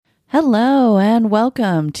Hello and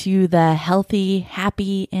welcome to the Healthy,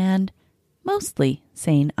 Happy, and Mostly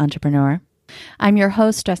Sane Entrepreneur. I'm your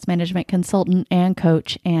host, stress management consultant and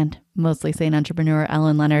coach, and mostly sane entrepreneur,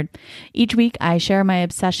 Ellen Leonard. Each week, I share my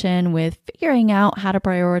obsession with figuring out how to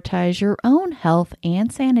prioritize your own health and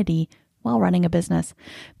sanity while running a business,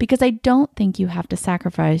 because I don't think you have to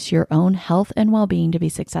sacrifice your own health and well-being to be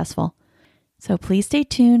successful. So please stay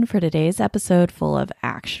tuned for today's episode full of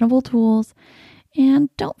actionable tools. And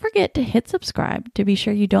don't forget to hit subscribe to be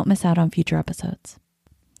sure you don't miss out on future episodes.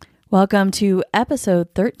 Welcome to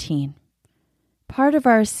episode 13, part of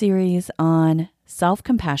our series on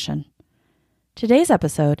self-compassion. Today's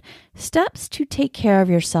episode, steps to take care of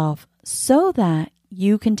yourself so that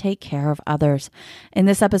you can take care of others. In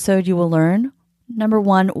this episode, you will learn, number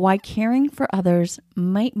 1, why caring for others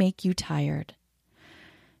might make you tired.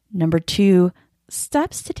 Number 2,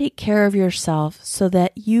 steps to take care of yourself so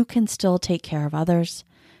that you can still take care of others.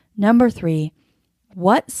 Number 3,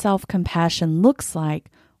 what self-compassion looks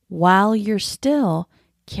like while you're still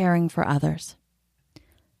caring for others.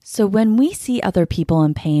 So when we see other people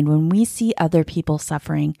in pain, when we see other people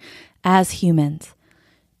suffering as humans,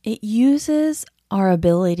 it uses our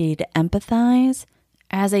ability to empathize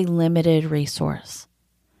as a limited resource.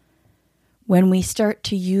 When we start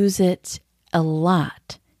to use it a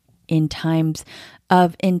lot, in times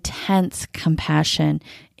of intense compassion,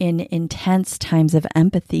 in intense times of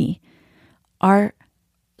empathy, our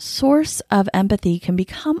source of empathy can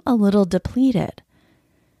become a little depleted,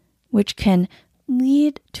 which can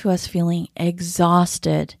lead to us feeling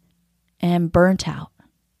exhausted and burnt out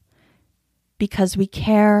because we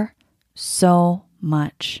care so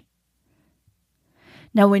much.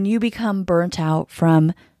 Now, when you become burnt out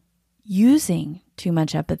from using too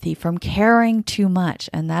much empathy, from caring too much,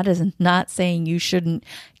 and that is not saying you shouldn't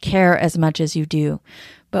care as much as you do,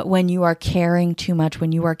 but when you are caring too much,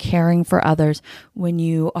 when you are caring for others, when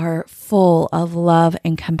you are full of love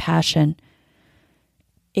and compassion,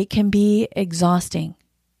 it can be exhausting,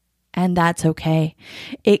 and that's okay.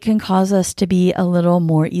 It can cause us to be a little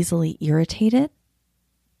more easily irritated,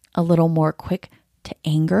 a little more quick to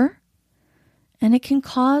anger, and it can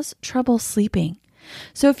cause trouble sleeping.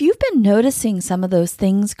 So if you've been noticing some of those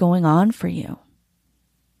things going on for you,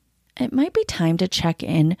 it might be time to check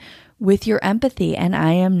in with your empathy. And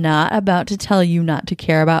I am not about to tell you not to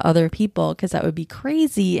care about other people, because that would be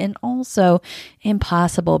crazy and also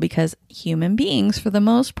impossible, because human beings, for the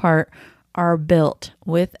most part, are built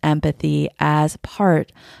with empathy as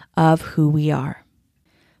part of who we are.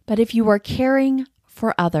 But if you are caring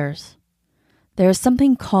for others, there's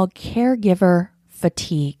something called caregiver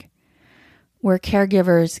fatigue, where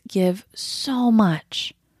caregivers give so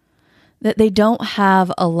much that they don't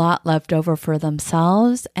have a lot left over for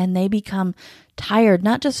themselves, and they become tired,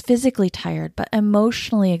 not just physically tired, but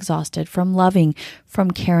emotionally exhausted from loving,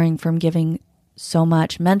 from caring, from giving so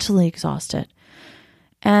much, mentally exhausted.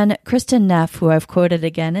 And Kristin Neff, who I've quoted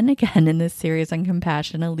again and again in this series on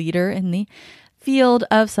compassion, a leader in the field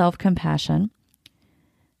of self-compassion,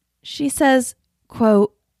 she says,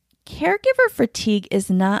 quote, "Caregiver fatigue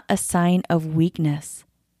is not a sign of weakness,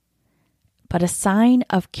 but a sign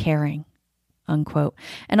of caring," unquote.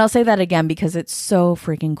 And I'll say that again because it's so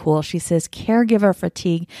freaking cool. She says, caregiver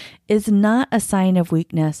fatigue is not a sign of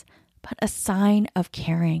weakness, but a sign of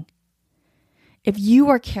caring. If you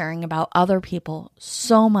are caring about other people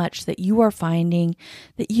so much that you are finding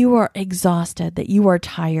that you are exhausted, that you are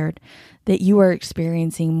tired, that you are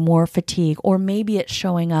experiencing more fatigue, or maybe it's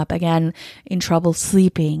showing up again in trouble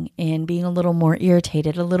sleeping, in being a little more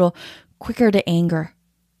irritated, a little quicker to anger,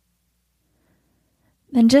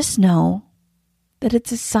 then just know that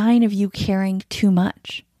it's a sign of you caring too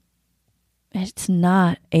much. It's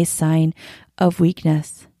not a sign of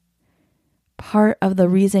weakness. Part of the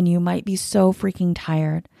reason you might be so freaking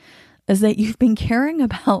tired is that you've been caring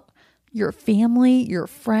about your family, your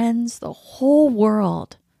friends, the whole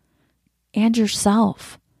world, and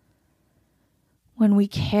yourself. When we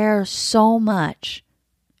care so much,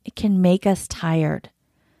 it can make us tired,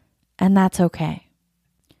 and that's okay.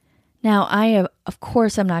 Now, of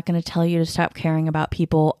course, I'm not going to tell you to stop caring about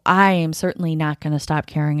people. I am certainly not going to stop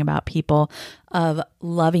caring about people, of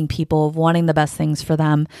loving people, of wanting the best things for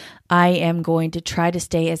them. I am going to try to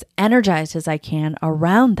stay as energized as I can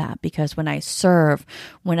around that, because when I serve,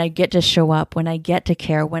 when I get to show up, when I get to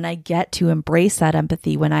care, when I get to embrace that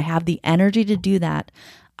empathy, when I have the energy to do that,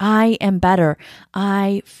 I am better.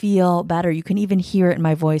 I feel better. You can even hear it in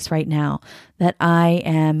my voice right now that I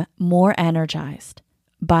am more energized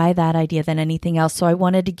by that idea than anything else. So I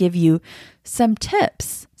wanted to give you some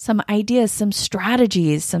tips, some ideas, some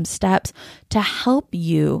strategies, some steps to help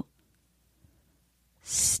you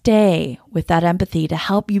stay with that empathy to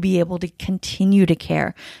help you be able to continue to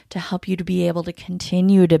care, to help you to be able to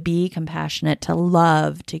continue to be compassionate, to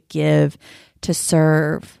love, to give, to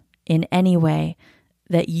serve in any way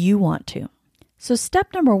that you want to. So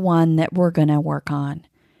step number 1 that we're going to work on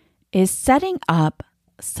is setting up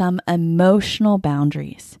some emotional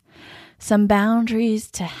boundaries. Some boundaries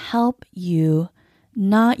to help you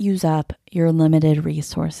not use up your limited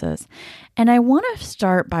resources. And I want to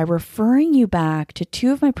start by referring you back to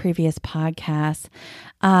 2 of my previous podcasts.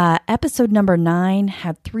 Episode number 9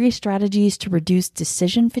 had 3 strategies to reduce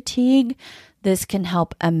decision fatigue. This can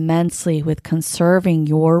help immensely with conserving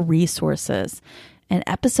your resources. And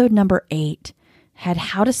episode number 8 had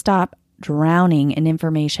how to stop drowning in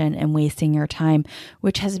information and wasting your time,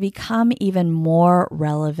 which has become even more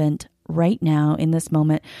relevant right now in this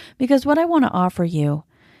moment, because what I want to offer you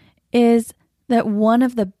is that one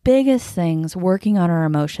of the biggest things working on our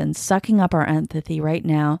emotions, sucking up our empathy right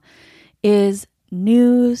now, is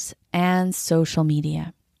news and social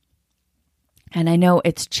media. And I know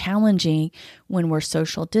it's challenging when we're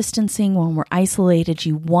social distancing, when we're isolated.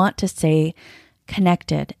 You want to stay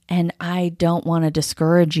connected, and I don't want to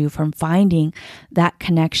discourage you from finding that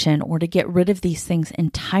connection or to get rid of these things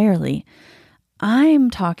entirely. I'm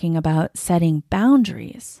talking about setting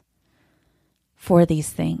boundaries for these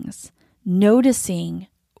things, noticing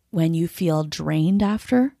when you feel drained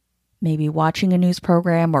after, maybe watching a news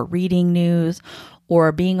program or reading news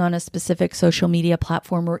or being on a specific social media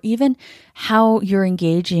platform, or even how you're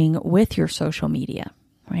engaging with your social media,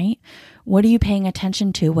 right? What are you paying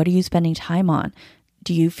attention to? What are you spending time on?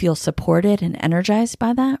 Do you feel supported and energized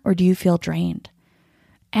by that, or do you feel drained?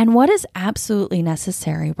 And what is absolutely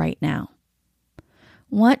necessary right now?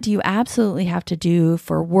 What do you absolutely have to do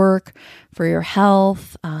for work, for your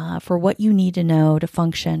health, for what you need to know to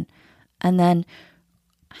function? And then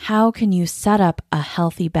how can you set up a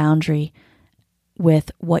healthy boundary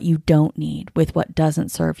with what you don't need, with what doesn't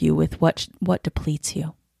serve you, with what depletes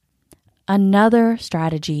you? Another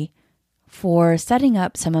strategy for setting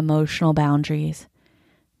up some emotional boundaries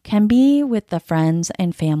can be with the friends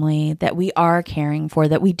and family that we are caring for,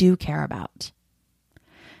 that we do care about.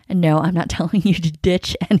 And no, I'm not telling you to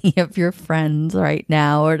ditch any of your friends right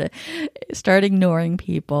now or to start ignoring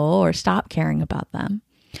people or stop caring about them.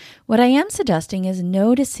 What I am suggesting is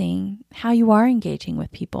noticing how you are engaging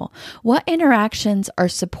with people. What interactions are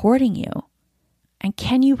supporting you? And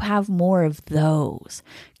can you have more of those?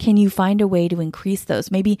 Can you find a way to increase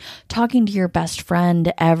those? Maybe talking to your best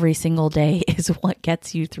friend every single day is what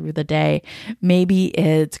gets you through the day. Maybe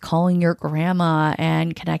it's calling your grandma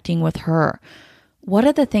and connecting with her. What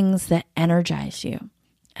are the things that energize you?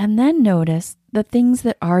 And then notice the things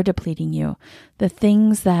that are depleting you, the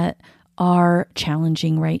things that are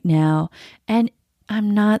challenging right now. And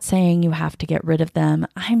I'm not saying you have to get rid of them.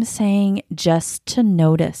 I'm saying just to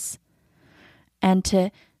notice and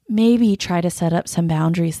to maybe try to set up some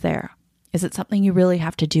boundaries there. Is it something you really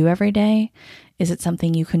have to do every day? Is it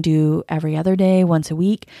something you can do every other day, once a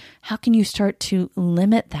week? How can you start to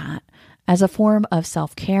limit that as a form of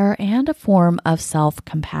self-care and a form of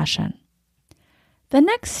self-compassion? The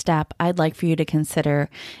next step I'd like for you to consider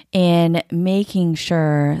in making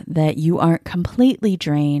sure that you aren't completely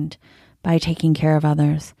drained by taking care of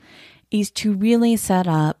others is to really set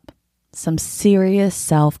up some serious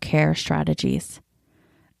self-care strategies.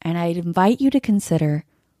 And I'd invite you to consider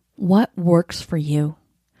what works for you.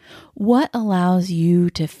 What allows you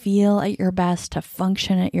to feel at your best, to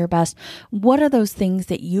function at your best? What are those things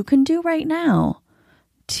that you can do right now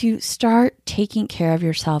to start taking care of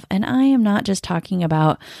yourself? And I am not just talking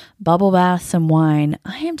about bubble baths and wine.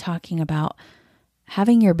 I am talking about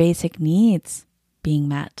having your basic needs being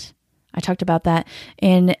met. I talked about that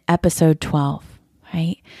in episode 12,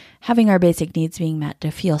 right? Having our basic needs being met,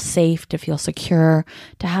 to feel safe, to feel secure,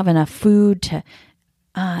 to have enough food,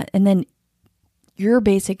 and then your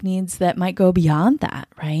basic needs that might go beyond that,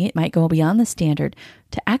 right? Might go beyond the standard,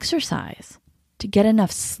 to exercise, to get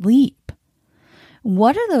enough sleep.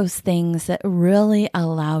 What are those things that really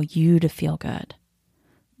allow you to feel good,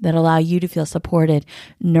 that allow you to feel supported,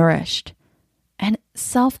 nourished? And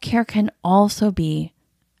self-care can also be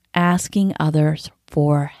asking others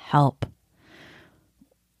for help.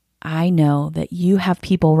 I know that you have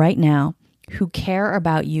people right now who care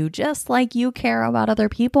about you just like you care about other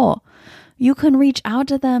people. You can reach out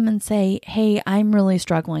to them and say, hey, I'm really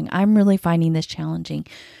struggling. I'm really finding this challenging.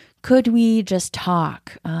 Could we just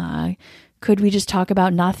talk? Could we just talk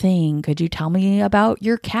about nothing? Could you tell me about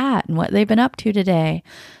your cat and what they've been up to today?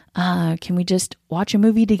 Can we just watch a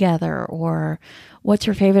movie together? Or what's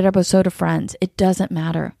your favorite episode of Friends? It doesn't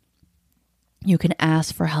matter. You can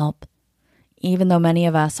ask for help. even though many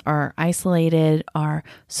of us are isolated, are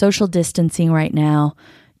social distancing right now,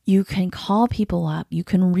 you can call people up, you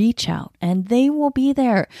can reach out, and they will be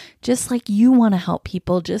there just like you want to help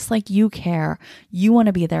people, just like you care. You want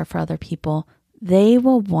to be there for other people. They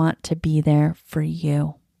will want to be there for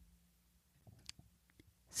you.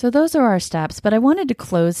 So those are our steps, but I wanted to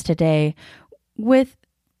close today with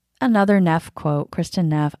another Neff quote, Kristin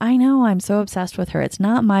Neff. I know, I'm so obsessed with her. It's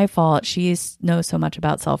not my fault. She knows so much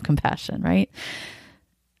about self-compassion, right?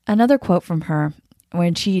 Another quote from her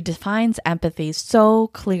when she defines empathy so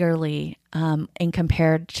clearly and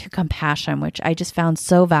compared to compassion, which I just found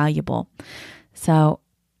so valuable. So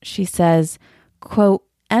she says, quote,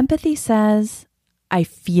 empathy says, I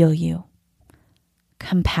feel you.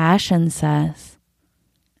 Compassion says,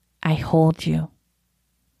 I hold you.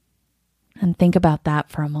 And think about that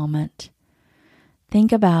for a moment.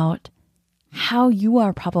 Think about how you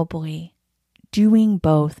are probably doing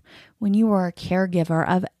both when you are a caregiver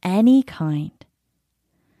of any kind.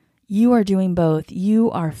 You are doing both. You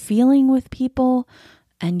are feeling with people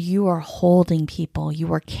and you are holding people.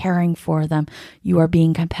 You are caring for them. You are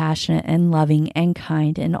being compassionate and loving and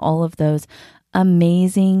kind and all of those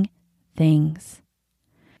amazing things.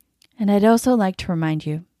 And I'd also like to remind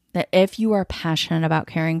you that if you are passionate about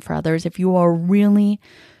caring for others, if you are really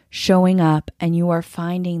showing up and you are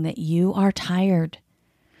finding that you are tired,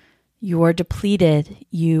 you are depleted,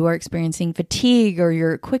 you are experiencing fatigue, or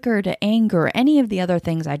you're quicker to anger, any of the other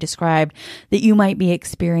things I described that you might be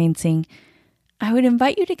experiencing, I would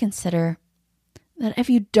invite you to consider that if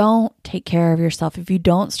you don't take care of yourself, if you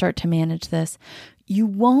don't start to manage this, you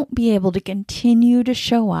won't be able to continue to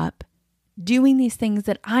show up doing these things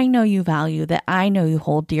that I know you value, that I know you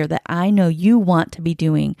hold dear, that I know you want to be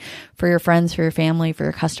doing for your friends, for your family, for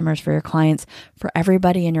your customers, for your clients, for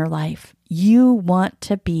everybody in your life. You want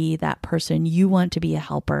to be that person. You want to be a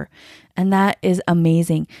helper. And that is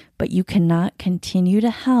amazing. But you cannot continue to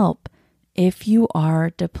help if you are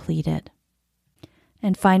depleted.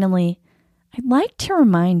 And finally, I'd like to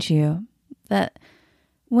remind you that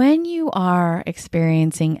when you are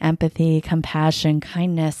experiencing empathy, compassion,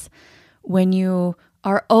 kindness, when you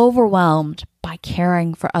are overwhelmed by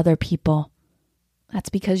caring for other people, that's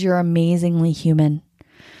because you're amazingly human.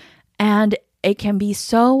 And it can be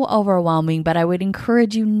so overwhelming, but I would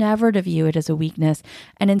encourage you never to view it as a weakness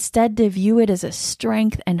and instead to view it as a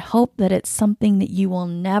strength and hope that it's something that you will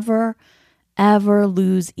never, ever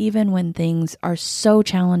lose, even when things are so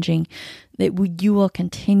challenging, that you will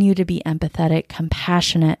continue to be empathetic,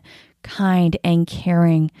 compassionate, kind, and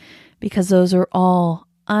caring, because those are all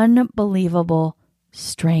unbelievable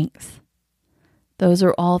strengths. Those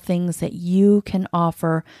are all things that you can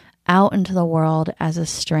offer out into the world as a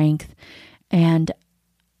strength. And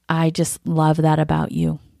I just love that about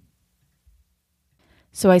you.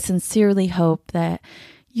 So I sincerely hope that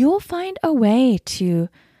you'll find a way to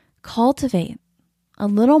cultivate a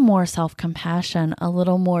little more self-compassion, a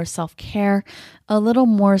little more self-care, a little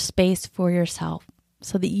more space for yourself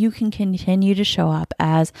so that you can continue to show up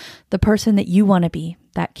as the person that you want to be,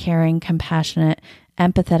 that caring, compassionate,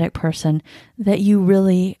 empathetic person that you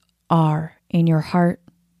really are in your heart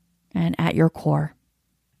and at your core.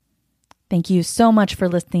 Thank you so much for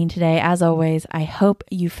listening today. As always, I hope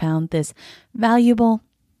you found this valuable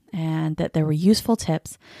and that there were useful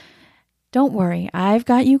tips. Don't worry, I've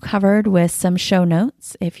got you covered with some show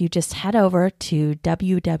notes. If you just head over to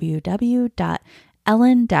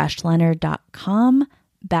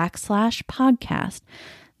www.ellen-leonard.com/podcast.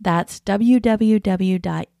 That's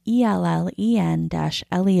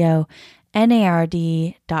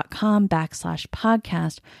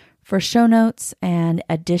www.ellen-leonard.com/podcast for show notes and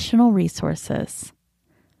additional resources.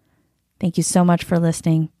 Thank you so much for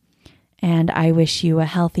listening, and I wish you a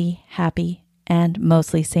healthy, happy, and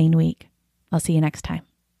mostly sane week. I'll see you next time.